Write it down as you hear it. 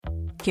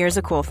Here's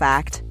a cool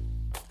fact.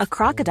 A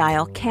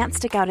crocodile can't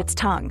stick out its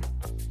tongue.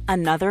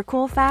 Another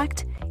cool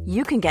fact,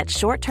 you can get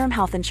short-term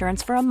health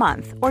insurance for a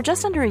month or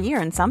just under a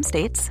year in some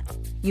states.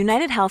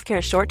 United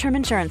Healthcare short-term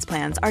insurance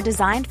plans are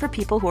designed for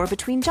people who are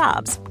between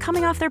jobs,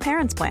 coming off their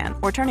parents' plan,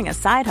 or turning a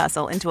side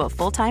hustle into a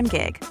full-time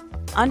gig.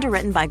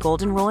 Underwritten by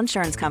Golden Rule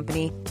Insurance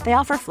Company, they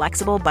offer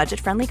flexible,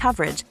 budget-friendly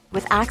coverage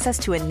with access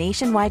to a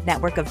nationwide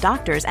network of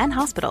doctors and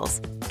hospitals.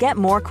 Get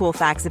more cool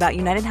facts about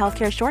United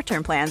Healthcare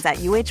short-term plans at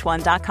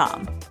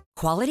uh1.com.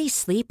 Quality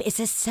sleep is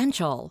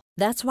essential.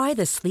 That's why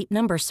the Sleep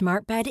Number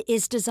Smart Bed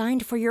is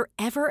designed for your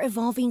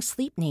ever-evolving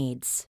sleep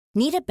needs.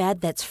 Need a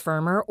bed that's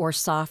firmer or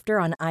softer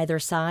on either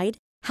side?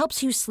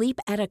 Helps you sleep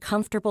at a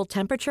comfortable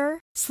temperature?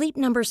 Sleep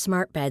Number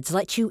Smart Beds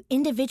let you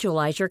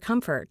individualize your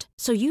comfort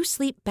so you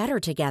sleep better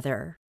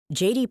together.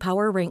 J.D.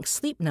 Power ranks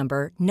Sleep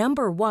Number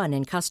number 1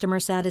 in customer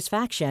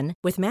satisfaction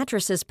with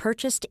mattresses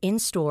purchased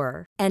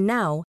in-store. And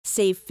now,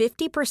 save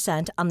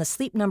 50% on the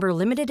Sleep Number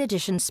Limited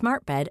Edition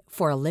Smart Bed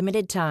for a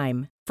limited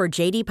time. For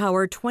J.D.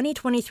 Power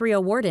 2023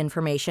 award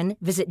information,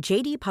 visit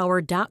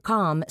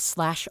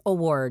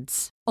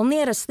jdpower.com/awards.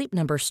 Only at a Sleep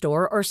Number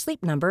store or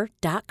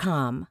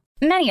sleepnumber.com.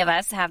 Many of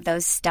us have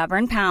those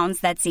stubborn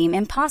pounds that seem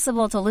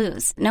impossible to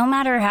lose, no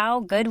matter how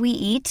good we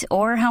eat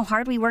or how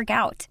hard we work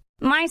out.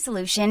 My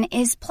solution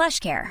is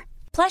PlushCare.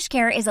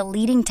 PlushCare is a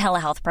leading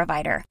telehealth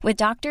provider with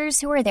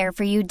doctors who are there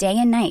for you day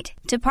and night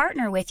to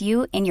partner with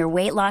you in your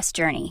weight loss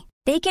journey.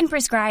 They can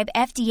prescribe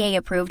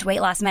FDA-approved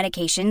weight loss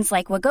medications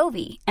like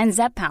Wegovy and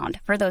Zepbound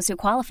for those who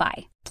qualify.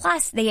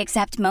 Plus, they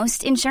accept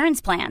most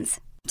insurance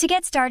plans. To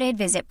get started,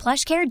 visit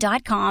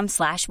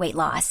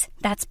plushcare.com/weightloss.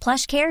 That's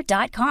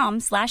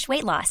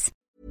plushcare.com/weightloss.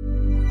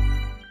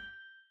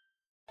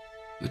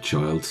 A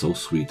child so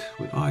sweet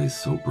with eyes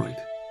so bright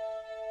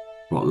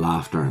brought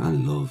laughter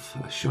and love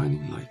a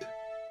shining light.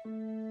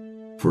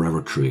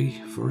 Forever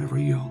tree, forever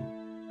young,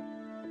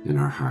 in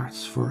our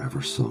hearts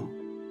forever sung.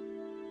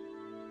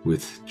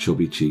 With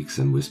chubby cheeks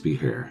and wispy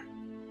hair,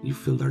 you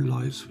fill their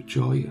lives with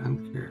joy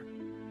and care.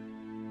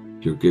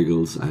 Your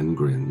giggles and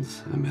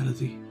grins a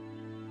melody,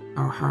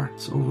 our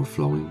hearts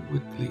overflowing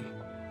with glee.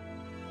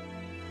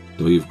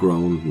 Though you've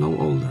grown no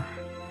older,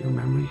 your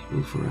memory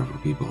will forever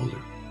be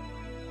bolder,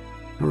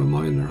 a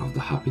reminder of the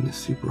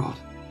happiness you brought.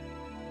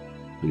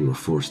 When you were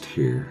first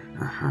here,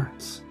 our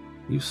hearts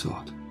you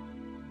sought.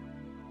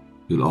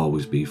 You'll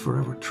always be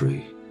forever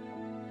tree,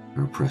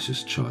 our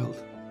precious child,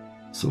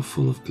 so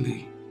full of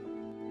glee.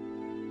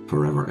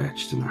 Forever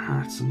etched in our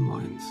hearts and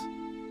minds,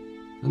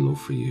 a love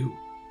for you,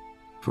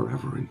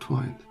 forever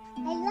entwined.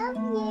 I love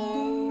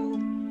you.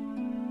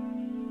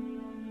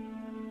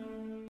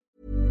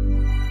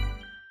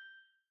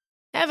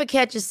 Ever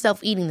catch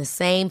yourself eating the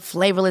same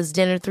flavorless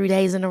dinner 3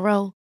 days in a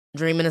row?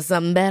 Dreaming of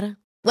something better?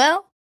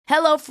 Well,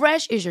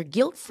 HelloFresh is your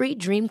guilt-free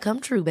dream come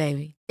true,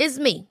 baby. It's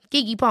me,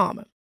 Keke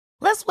Palmer.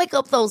 Let's wake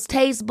up those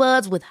taste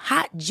buds with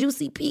hot,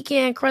 juicy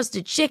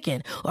pecan-crusted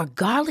chicken or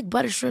garlic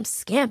butter shrimp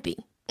scampi.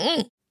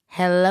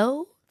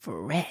 Hello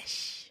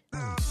Fresh.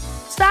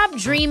 Stop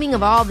dreaming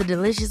of all the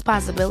delicious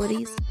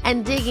possibilities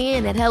and dig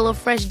in at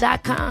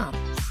HelloFresh.com.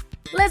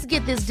 Let's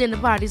get this dinner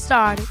party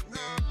started.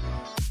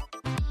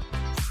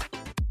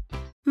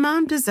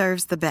 Mom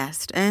deserves the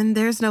best, and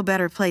there's no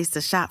better place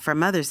to shop for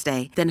Mother's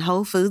Day than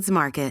Whole Foods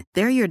Market.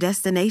 They're your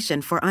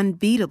destination for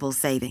unbeatable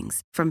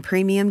savings, from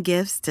premium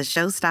gifts to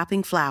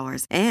show-stopping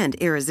flowers and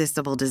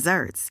irresistible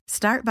desserts.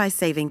 Start by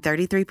saving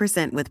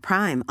 33% with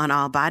Prime on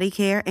all body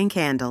care and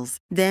candles.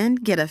 Then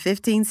get a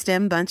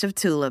 15-stem bunch of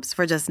tulips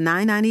for just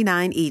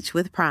 $9.99 each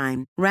with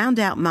Prime. Round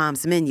out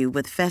Mom's menu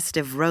with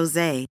festive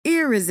rosé,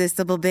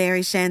 irresistible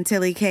berry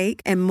chantilly cake,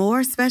 and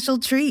more special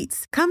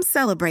treats. Come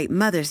celebrate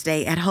Mother's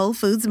Day at Whole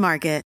Foods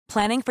Market.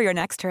 Planning for your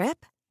next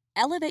trip?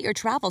 Elevate your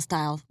travel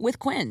style with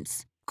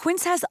Quince.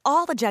 Quince has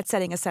all the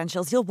jet-setting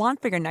essentials you'll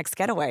want for your next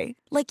getaway,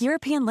 like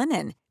European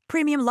linen,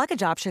 premium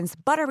luggage options,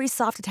 buttery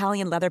soft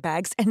Italian leather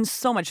bags, and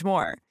so much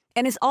more.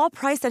 And is all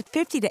priced at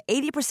 50 to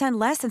 80%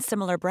 less than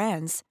similar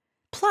brands.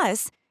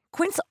 Plus,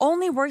 Quince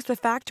only works with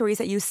factories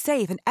that use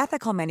safe and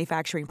ethical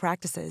manufacturing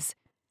practices.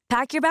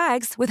 Pack your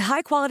bags with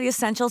high-quality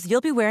essentials you'll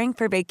be wearing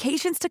for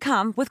vacations to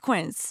come with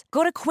Quince.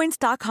 Go to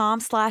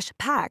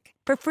quince.com/pack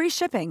for free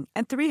shipping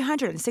and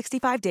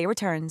 365-day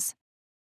returns.